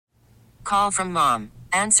call from mom.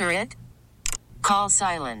 Answer it. Call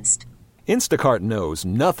silenced. Instacart knows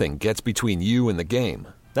nothing gets between you and the game.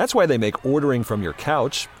 That's why they make ordering from your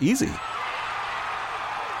couch easy.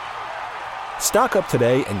 Stock up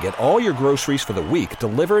today and get all your groceries for the week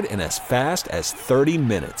delivered in as fast as 30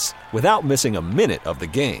 minutes without missing a minute of the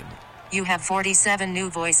game. You have 47 new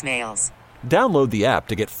voicemails. Download the app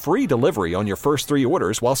to get free delivery on your first 3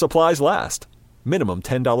 orders while supplies last. Minimum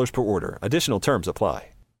 $10 per order. Additional terms apply.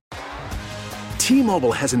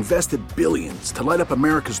 T-Mobile has invested billions to light up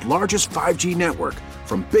America's largest 5G network,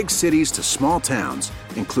 from big cities to small towns,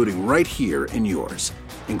 including right here in yours.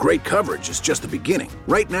 And great coverage is just the beginning.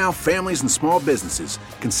 Right now, families and small businesses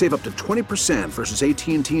can save up to 20% versus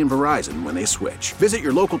AT&T and Verizon when they switch. Visit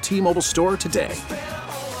your local T-Mobile store today.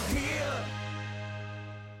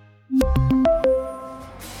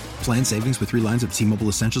 Plan savings with 3 lines of T-Mobile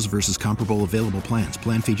Essentials versus comparable available plans.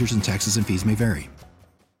 Plan features and taxes and fees may vary.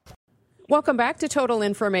 Welcome back to Total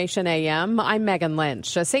Information AM. I'm Megan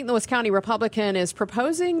Lynch. A St. Louis County Republican is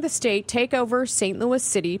proposing the state take over St. Louis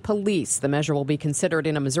City Police. The measure will be considered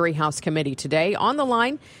in a Missouri House committee today. On the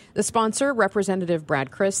line, the sponsor, Representative Brad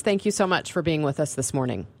Criss. Thank you so much for being with us this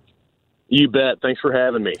morning. You bet. Thanks for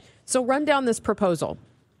having me. So run down this proposal.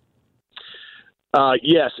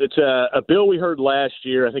 Yes, it's a bill we heard last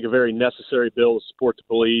year. I think a very necessary bill to support the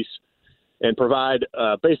police and provide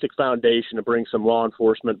a basic foundation to bring some law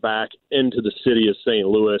enforcement back into the city of St.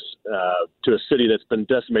 Louis, to a city that's been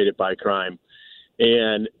decimated by crime.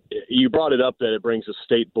 And you brought it up that it brings a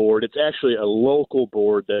state board. It's actually a local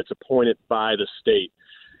board that's appointed by the state.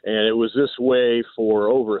 And it was this way for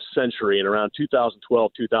over a century. And around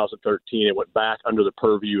 2012, 2013, it went back under the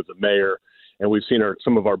purview of the mayor. And we've seen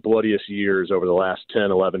some of our bloodiest years over the last 10,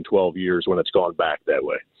 11, 12 years when it's gone back that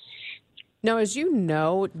way. Now, as you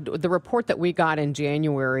know, the report that we got in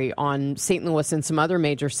January on St. Louis and some other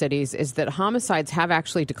major cities is that homicides have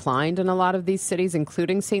actually declined in a lot of these cities,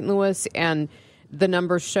 including St. Louis, and the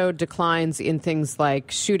numbers showed declines in things like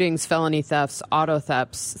shootings, felony thefts, auto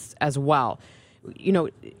thefts as well. You know,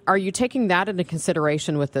 are you taking that into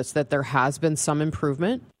consideration with this, that there has been some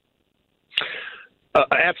improvement?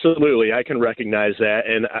 Absolutely. I can recognize that.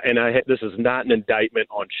 And this is not an indictment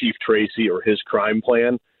on Chief Tracy or his crime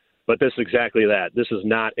plan. But this is exactly that. This is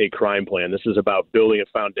not a crime plan. This is about building a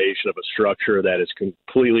foundation of a structure that is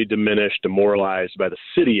completely diminished, demoralized by the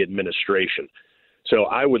city administration. So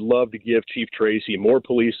I would love to give Chief Tracy more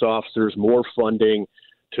police officers, more funding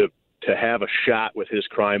to have a shot with his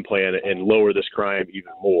crime plan and lower this crime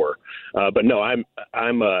even more. But no, I'm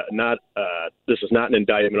not. This is not an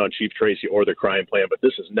indictment on Chief Tracy or the crime plan. But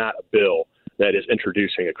this is not a bill that is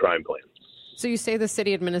introducing a crime plan. So you say the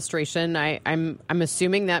city administration. I'm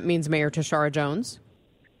assuming that means Mayor Tashara Jones?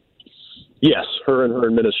 Yes, her and her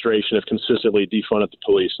administration have consistently defunded the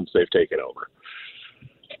police since they've taken over.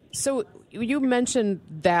 So you mentioned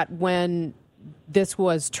that when this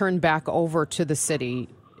was turned back over to the city,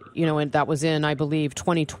 you know, and that was in, I believe,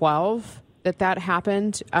 2012 that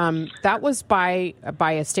happened. That was by a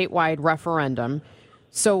statewide referendum.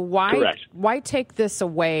 So why take this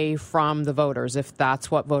away from the voters if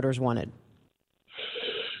that's what voters wanted?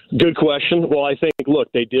 Good question. Well, I think,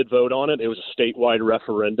 look, they did vote on it. It was a statewide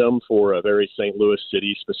referendum for a very St. Louis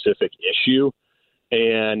City-specific issue.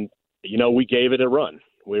 And, you know, we gave it a run.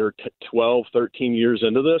 We were 12, 13 years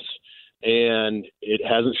into this, and it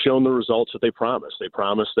hasn't shown the results that they promised. They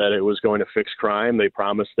promised that it was going to fix crime. They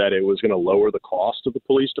promised that it was going to lower the cost of the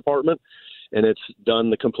police department, and it's done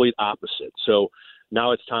the complete opposite. So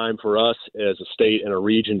now it's time for us as a state and a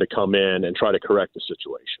region to come in and try to correct the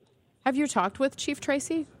situation. Have you talked with Chief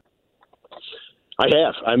Tracy? I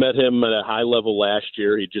have. I met him at a high level last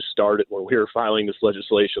year. He just started when we were filing this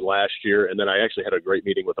legislation last year, and then I actually had a great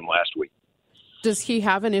meeting with him last week. Does he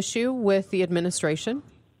have an issue with the administration?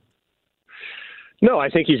 No, I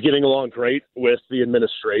think he's getting along great with the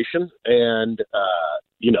administration, and,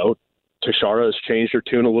 you know, Tashara has changed her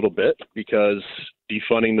tune a little bit because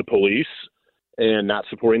defunding the police and not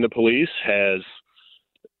supporting the police has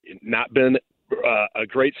not been a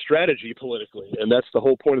great strategy politically, and that's the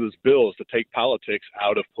whole point of this bill, is to take politics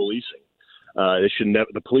out of policing.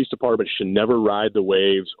 The police department should never ride the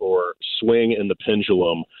waves or swing in the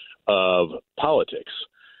pendulum of politics.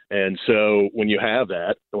 And so when you have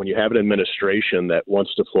that, when you have an administration that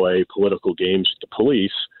wants to play political games with the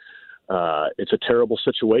police, it's a terrible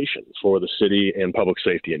situation for the city and public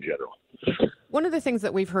safety in general. One of the things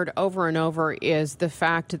that we've heard over and over is the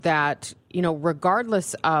fact that, you know,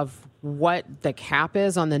 regardless of what the cap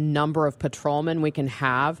is on the number of patrolmen we can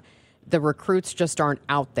have, the recruits just aren't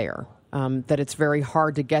out there, that it's very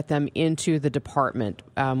hard to get them into the department.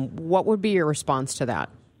 What would be your response to that?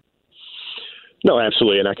 No,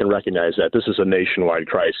 absolutely, and I can recognize that. This is a nationwide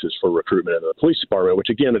crisis for recruitment in the police department, which,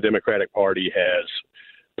 again, the Democratic Party has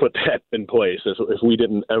put that in place. If we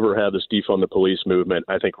didn't ever have this defund the police movement,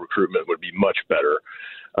 I think recruitment would be much better.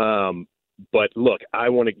 But, look, I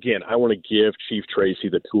want to give Chief Tracy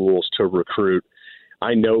the tools to recruit.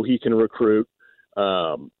 I know he can recruit,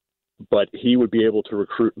 but he would be able to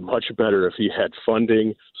recruit much better if he had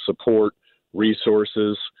funding, support,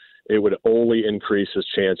 resources. It would only increase his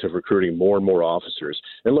chance of recruiting more and more officers.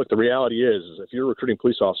 And look, the reality is if you're recruiting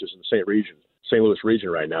police officers in the St. Louis region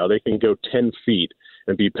right now, they can go 10 feet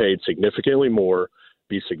and be paid significantly more,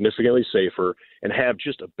 be significantly safer, and have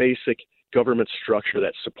just a basic government structure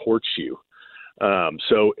that supports you.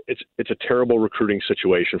 So it's a terrible recruiting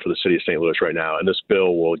situation for the city of St. Louis right now, and this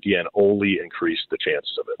bill will, again, only increase the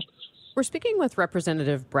chances of it. We're speaking with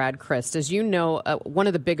Representative Brad Christ. As you know, one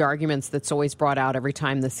of the big arguments that's always brought out every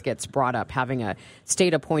time this gets brought up, having a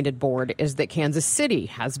state-appointed board, is that Kansas City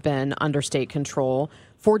has been under state control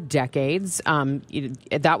for decades.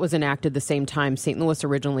 That was enacted the same time St. Louis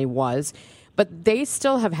originally was. But they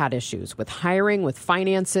still have had issues with hiring, with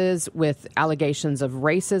finances, with allegations of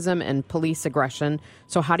racism and police aggression.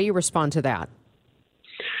 So how do you respond to that?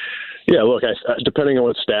 Yeah, look, depending on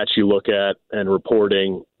what stats you look at and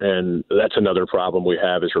reporting, and that's another problem we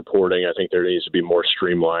have is reporting. I think there needs to be more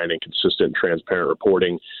streamlined and consistent and transparent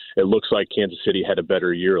reporting. It looks like Kansas City had a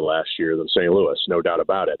better year last year than St. Louis, no doubt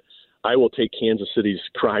about it. I will take Kansas City's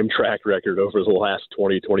crime track record over the last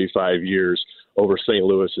 20, 25 years over St.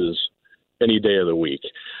 Louis's any day of the week.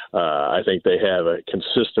 I think they have a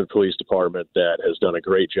consistent police department that has done a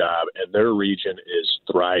great job, and their region is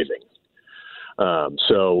thriving.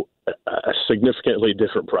 So significantly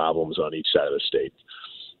different problems on each side of the state.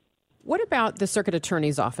 What about the Circuit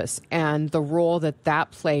Attorney's Office and the role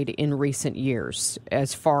that played in recent years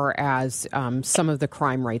as far as some of the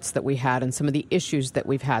crime rates that we had and some of the issues that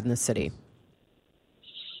we've had in the city?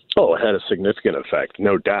 Oh, it had a significant effect,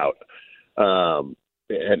 no doubt.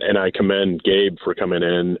 And I commend Gabe for coming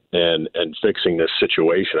in and fixing this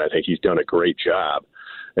situation. I think he's done a great job.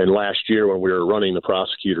 And last year when we were running the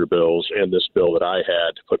prosecutor bills and this bill that I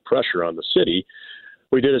had to put pressure on the city,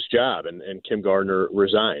 we did his job, and Kim Gardner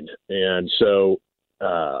resigned. And so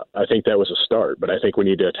I think that was a start. But I think we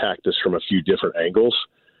need to attack this from a few different angles.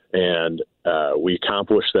 And we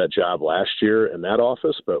accomplished that job last year in that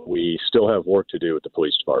office, but we still have work to do with the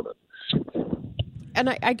police department. And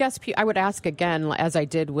I guess I would ask again, as I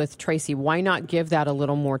did with Tracy, why not give that a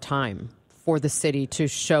little more time for the city to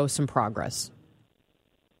show some progress?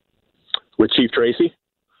 With Chief Tracy?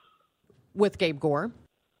 With Gabe Gore.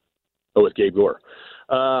 Oh, with Gabe Gore.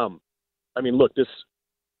 I mean, look, this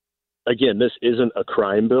isn't a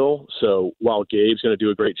crime bill. So while Gabe's going to do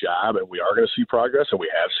a great job and we are going to see progress, and we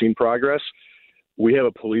have seen progress, we have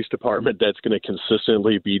a police department that's going to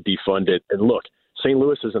consistently be defunded. And look, St.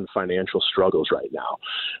 Louis is in financial struggles right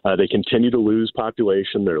now. They continue to lose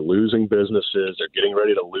population. They're losing businesses. They're getting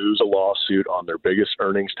ready to lose a lawsuit on their biggest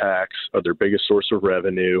earnings tax, or their biggest source of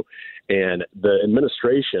revenue. And the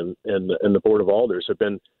administration and the Board of Alders have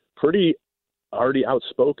been pretty already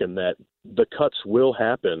outspoken that the cuts will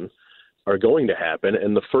happen, are going to happen.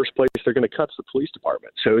 And the first place they're going to cut is the police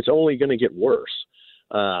department. So it's only going to get worse.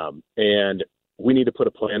 And we need to put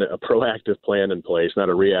a proactive plan in place, not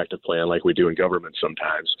a reactive plan like we do in government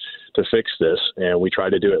sometimes, to fix this. And we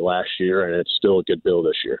tried to do it last year, and it's still a good bill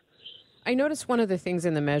this year. I noticed one of the things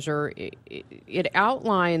in the measure, it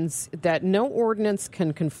outlines that no ordinance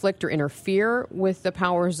can conflict or interfere with the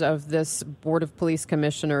powers of this Board of Police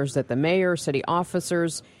Commissioners, that the mayor, city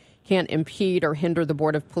officers can't impede or hinder the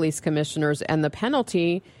Board of Police Commissioners, and the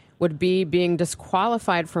penalty would be being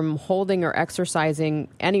disqualified from holding or exercising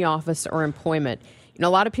any office or employment. You know,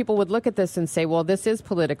 a lot of people would look at this and say, well, this is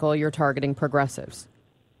political. You're targeting progressives.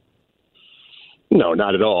 No,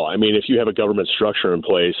 not at all. I mean, if you have a government structure in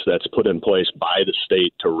place that's put in place by the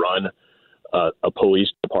state to run a police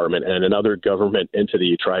department, and another government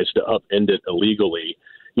entity tries to upend it illegally,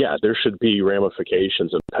 yeah, there should be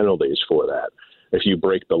ramifications and penalties for that if you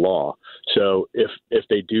break the law. So if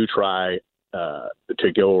they do try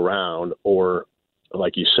to go around or,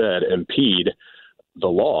 like you said, impede the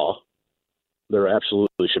law, there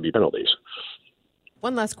absolutely should be penalties.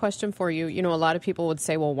 One last question for you. You know, a lot of people would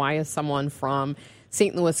say, well, why is someone from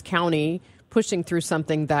St. Louis County pushing through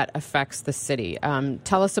something that affects the city?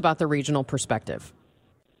 Tell us about the regional perspective.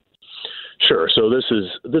 Sure. So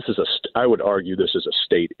I would argue this is a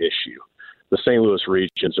state issue. The St. Louis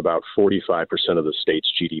region is about 45% of the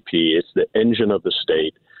state's GDP. It's the engine of the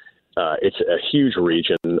state. It's a huge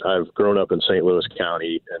region. I've grown up in St. Louis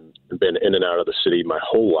County and been in and out of the city my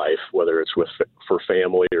whole life, whether it's for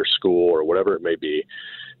family or school or whatever it may be.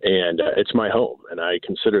 And it's my home, and I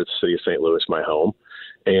consider the city of St. Louis my home.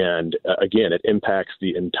 And again, it impacts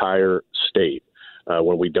the entire state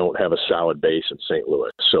when we don't have a solid base in St.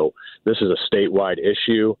 Louis. So this is a statewide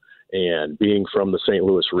issue, and being from the St.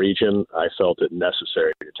 Louis region, I felt it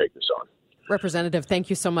necessary to take this on. Representative, thank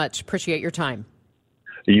you so much. Appreciate your time.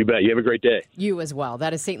 You bet. You have a great day. You as well.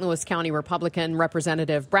 That is St. Louis County Republican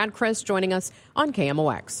Representative Brad Criss joining us on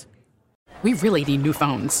KMOX. We really need new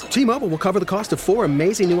phones. T-Mobile will cover the cost of 4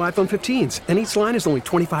 amazing new iPhone 15s, and each line is only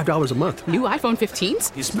 $25 a month. New iPhone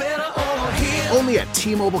 15s? It's better over here. Only at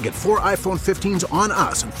T-Mobile, get 4 iPhone 15s on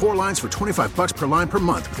us and 4 lines for $25 per line per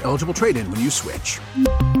month with eligible trade-in when you switch.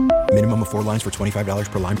 Minimum of 4 lines for $25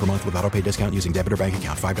 per line per month with autopay discount using debit or bank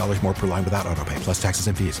account. $5 more per line without autopay, plus taxes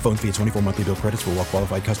and fees. Phone fee at 24 monthly bill credits for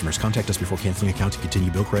well-qualified customers. Contact us before canceling account to continue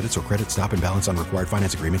bill credits or credit stop and balance on required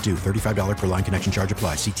finance agreement due. $35 per line connection charge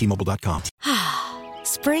applies. See T-Mobile.com.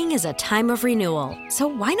 Spring is a time of renewal, so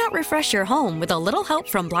why not refresh your home with a little help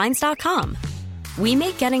from Blinds.com? We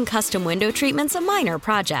make getting custom window treatments a minor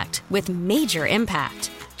project with major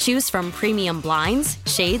impact. Choose from premium blinds,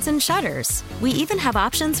 shades, and shutters. We even have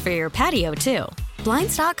options for your patio, too.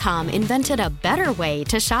 Blinds.com invented a better way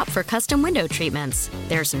to shop for custom window treatments.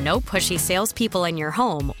 There's no pushy salespeople in your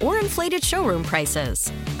home or inflated showroom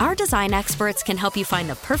prices. Our design experts can help you find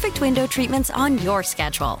the perfect window treatments on your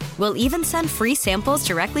schedule. We'll even send free samples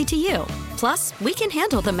directly to you. Plus, we can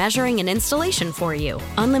handle the measuring and installation for you.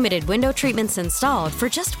 Unlimited window treatments installed for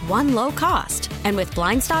just one low cost. And with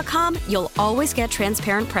Blinds.com, you'll always get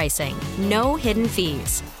transparent pricing. No hidden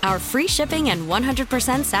fees. Our free shipping and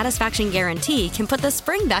 100% satisfaction guarantee can put the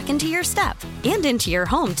spring back into your step and into your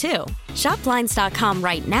home, too. Shop Blinds.com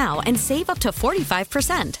right now and save up to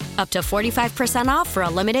 45%. Up to 45% off for a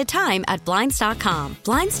limited time at Blinds.com.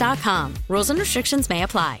 Blinds.com. Rules and restrictions may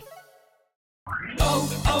apply.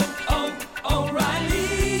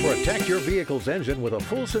 Protect your vehicle's engine with a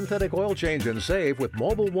full synthetic oil change and save with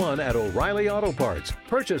Mobile One at O'Reilly Auto Parts.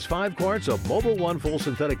 Purchase 5 quarts of Mobile One full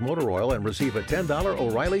synthetic motor oil and receive a $10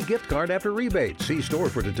 O'Reilly gift card after rebate. See store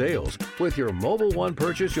for details. With your Mobile One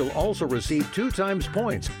purchase, you'll also receive 2 times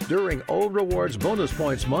points during O Rewards Bonus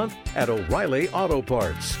Points Month at O'Reilly Auto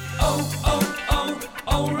Parts.